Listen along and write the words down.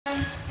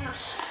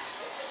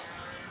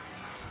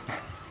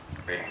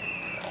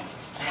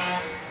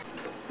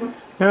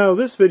Now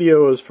this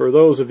video is for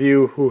those of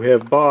you who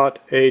have bought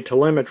a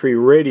telemetry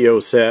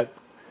radio set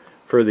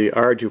for the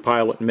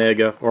Ardupilot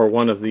Mega or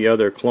one of the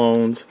other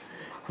clones,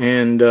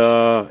 and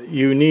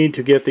you need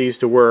to get these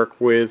to work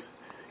with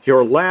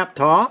your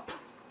laptop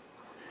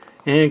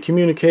and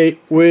communicate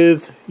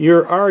with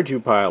your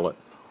Ardupilot.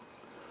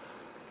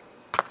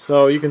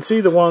 So you can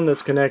see the one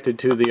that's connected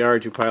to the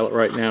Ardupilot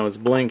right now is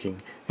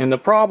blinking, and the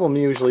problem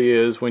usually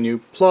is when you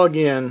plug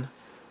in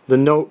the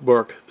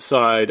notebook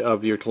side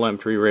of your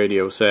telemetry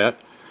radio set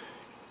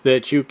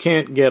that you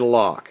can't get a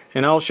lock,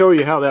 and I'll show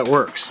you how that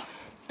works.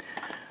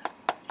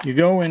 You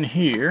go in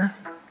here,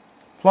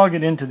 plug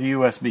it into the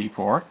USB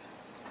port,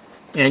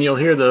 and you'll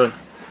hear the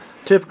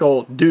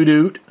typical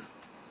doo-doot,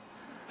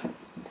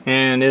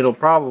 and it'll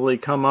probably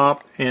come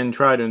up and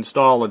try to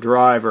install a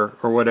driver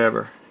or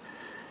whatever.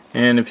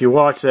 And if you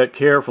watch that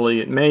carefully,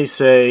 it may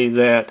say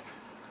that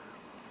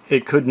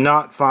it could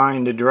not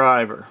find a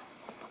driver.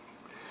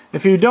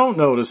 If you don't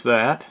notice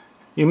that,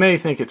 you may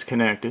think it's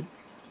connected.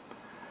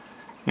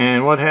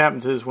 And what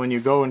happens is when you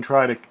go and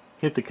try to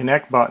hit the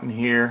connect button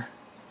here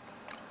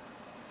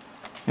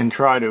and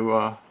try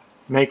to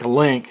make a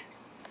link,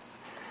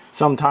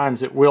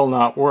 sometimes it will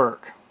not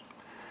work.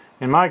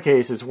 In my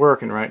case it's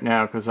working right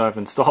now because I've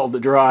installed the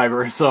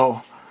driver,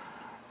 so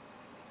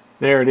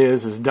there it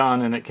is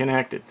done and it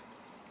connected.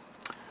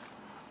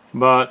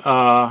 But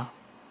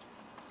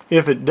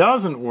if it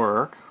doesn't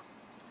work,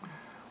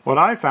 what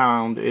I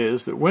found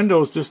is that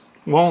Windows just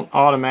won't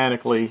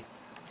automatically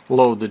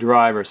load the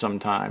driver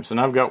sometimes, and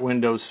I've got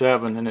Windows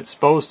 7 and it's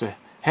supposed to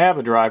have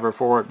a driver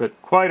for it,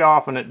 but quite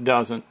often it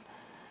doesn't.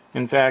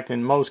 In fact,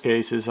 in most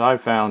cases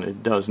I've found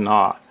it does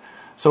not.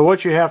 So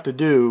what you have to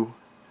do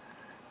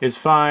is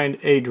find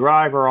a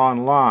driver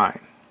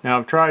online. Now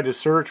I've tried to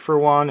search for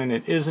one and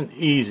it isn't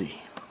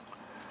easy.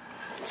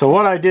 So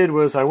what I did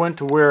was I went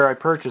to where I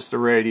purchased the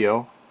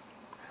radio.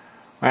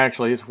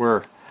 Actually, it's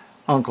where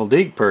Uncle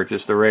Deke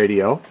purchased the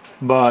radio,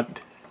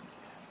 but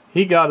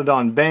he got it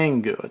on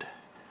Banggood.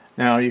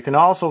 Now you can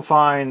also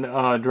find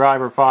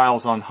driver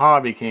files on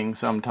Hobby King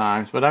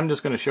sometimes, but I'm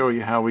just going to show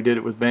you how we did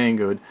it with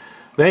Banggood.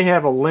 They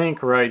have a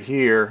link right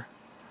here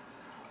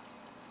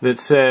that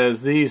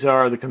says these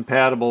are the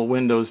compatible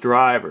Windows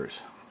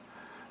drivers.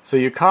 So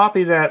you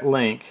copy that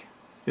link.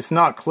 It's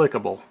not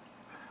clickable,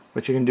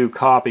 but you can do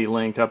copy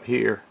link up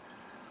here,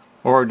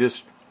 or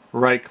just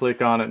right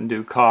click on it and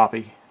do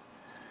copy.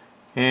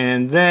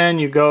 And then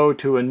you go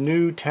to a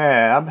new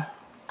tab,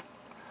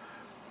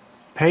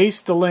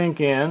 paste the link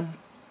in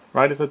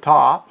right at the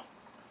top,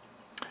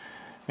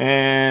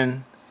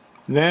 and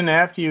then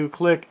after you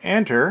click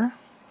enter,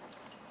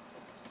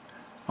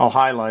 I'll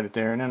highlight it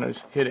there and then I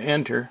just hit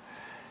enter.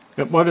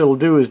 But what it'll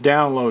do is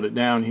download it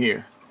down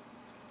here.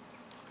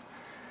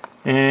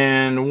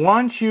 And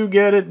once you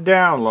get it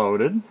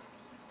downloaded,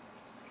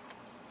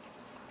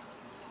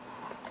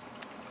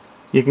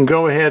 you can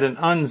go ahead and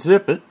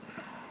unzip it.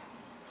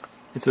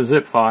 It's a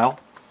zip file.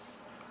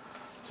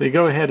 So you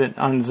go ahead and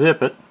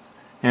unzip it,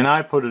 and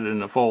I put it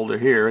in a folder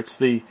here. It's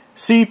the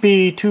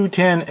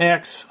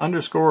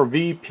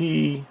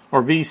CP210X_VP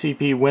or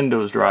VCP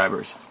Windows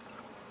drivers.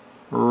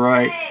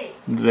 Right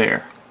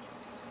there.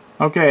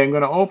 Okay, I'm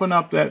going to open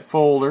up that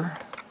folder,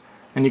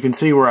 and you can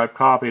see where I've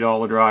copied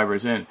all the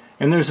drivers in.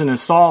 And there's an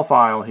install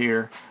file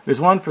here.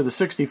 There's one for the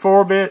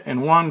 64-bit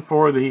and one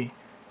for the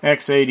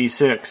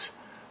x86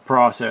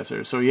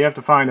 processor. So you have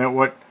to find out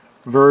what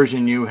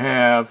version you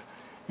have.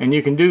 And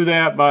you can do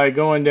that by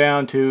going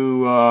down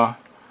to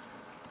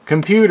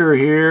computer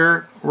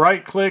here,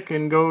 right click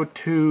and go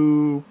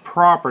to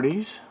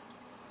properties,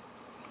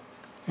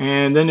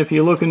 and then if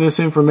you look in this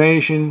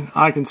information,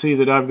 I can see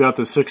that I've got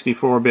the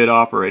 64-bit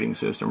operating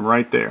system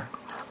right there.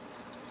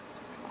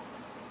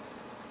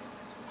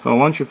 So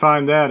once you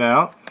find that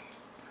out,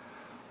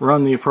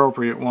 run the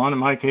appropriate one. In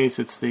my case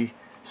it's the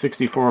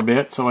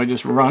 64-bit, so I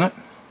just run it,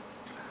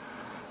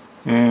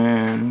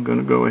 and I'm going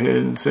to go ahead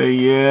and say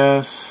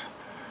yes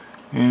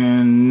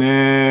and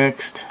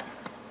next,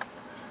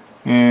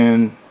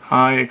 and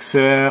I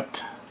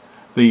accept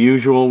the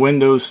usual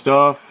Windows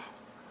stuff,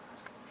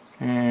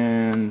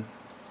 and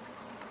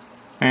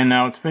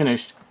now it's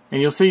finished.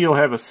 And you'll see you'll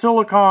have a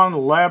Silicon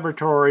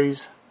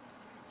Laboratories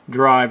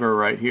driver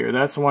right here.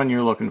 That's the one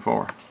you're looking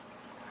for.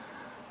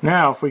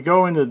 Now if we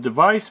go into the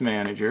Device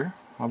Manager,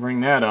 I'll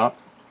bring that up,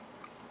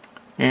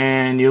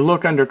 and you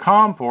look under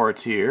COM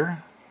ports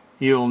here,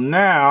 you'll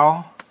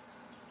now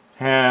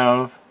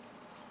have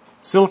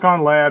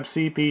Silicon Lab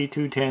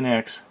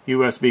CP210X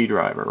USB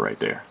driver right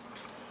there.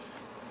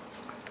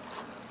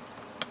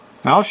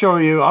 Now I'll show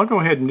you, I'll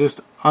go ahead and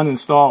just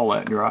uninstall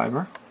that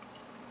driver.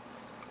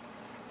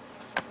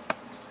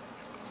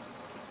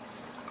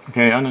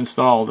 Okay,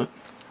 uninstalled it.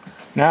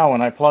 Now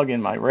when I plug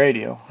in my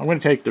radio, I'm going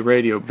to take the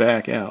radio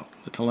back out,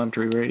 the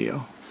telemetry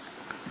radio.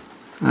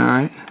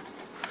 Alright.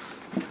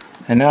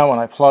 And now when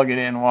I plug it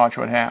in, watch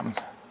what happens.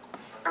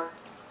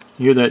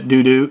 You hear that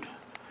doo-doot,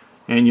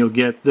 and you'll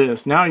get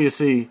this. Now you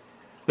see,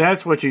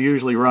 that's what you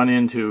usually run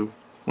into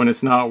when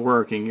it's not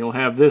working. You'll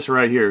have this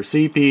right here,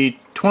 CP2102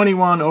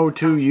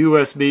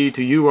 USB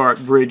to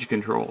UART bridge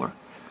controller.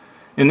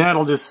 And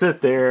that'll just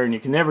sit there, and you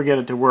can never get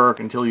it to work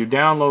until you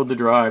download the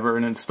driver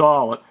and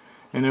install it.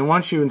 And then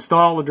once you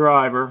install the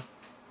driver,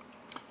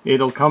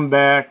 it'll come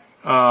back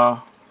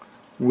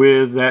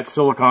with that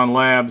Silicon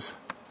Labs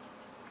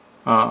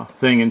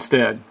thing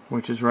instead,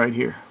 which is right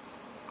here.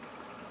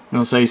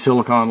 It'll say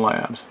Silicon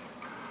Labs.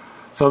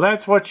 So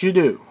that's what you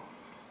do.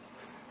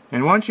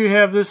 And once you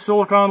have this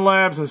Silicon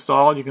Labs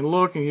installed, you can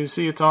look and you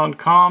see it's on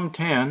COM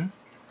 10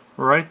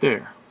 right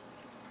there.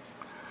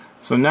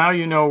 So now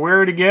you know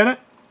where to get it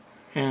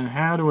and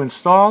how to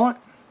install it.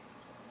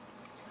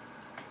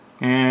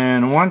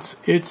 And once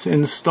it's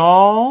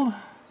installed,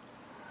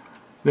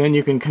 then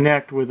you can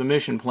connect with the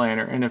mission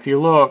planner. And if you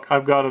look,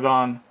 I've got it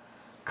on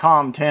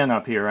COM 10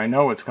 up here. I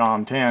know it's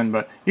COM 10,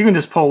 but you can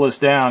just pull this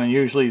down, and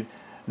usually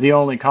the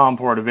only COM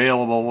port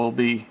available will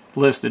be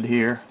listed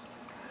here.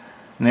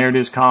 And there it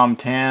is, COM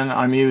 10.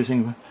 I'm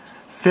using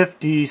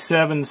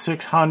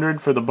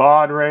 57600 for the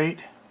baud rate,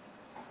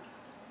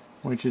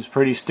 which is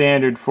pretty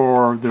standard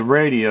for the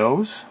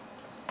radios.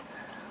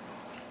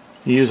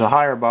 You use a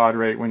higher baud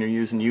rate when you're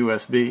using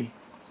USB.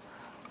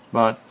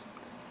 But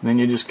then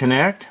you just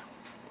connect,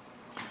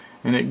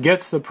 and it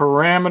gets the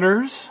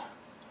parameters.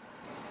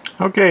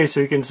 Okay, so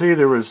you can see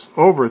there was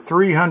over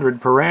 300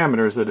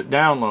 parameters that it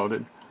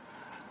downloaded,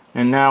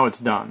 and now it's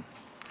done.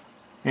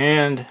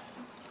 And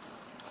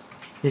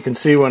you can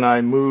see when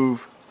I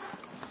move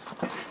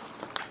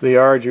the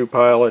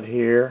Ardupilot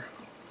here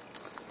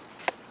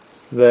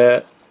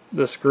that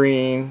the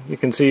screen, you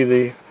can see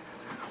the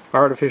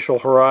artificial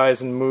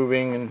horizon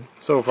moving and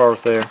so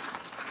forth there.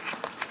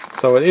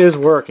 So it is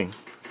working.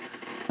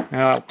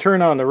 Now I'll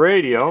turn on the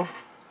radio,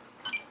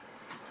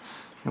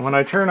 and when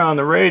I turn on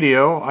the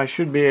radio I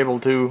should be able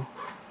to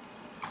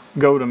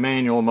go to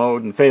manual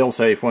mode, and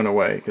failsafe went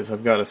away because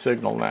I've got a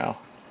signal now.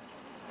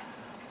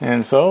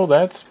 And so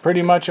that's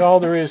pretty much all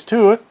there is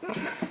to it,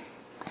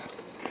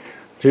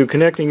 to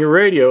connecting your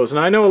radios. And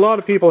I know a lot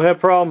of people have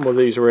problems with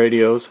these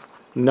radios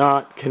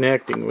not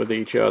connecting with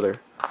each other.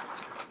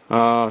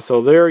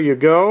 So there you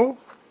go.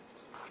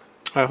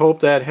 I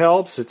hope that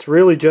helps. It's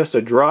really just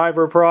a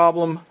driver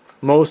problem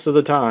most of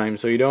the time,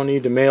 so you don't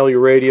need to mail your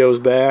radios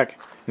back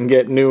and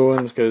get new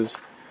ones, because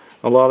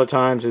a lot of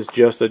times it's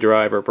just a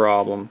driver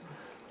problem.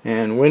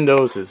 And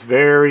Windows is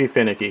very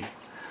finicky.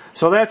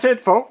 So that's it,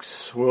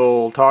 folks.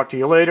 We'll talk to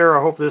you later.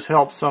 I hope this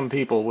helps some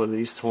people with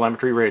these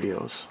telemetry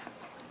radios.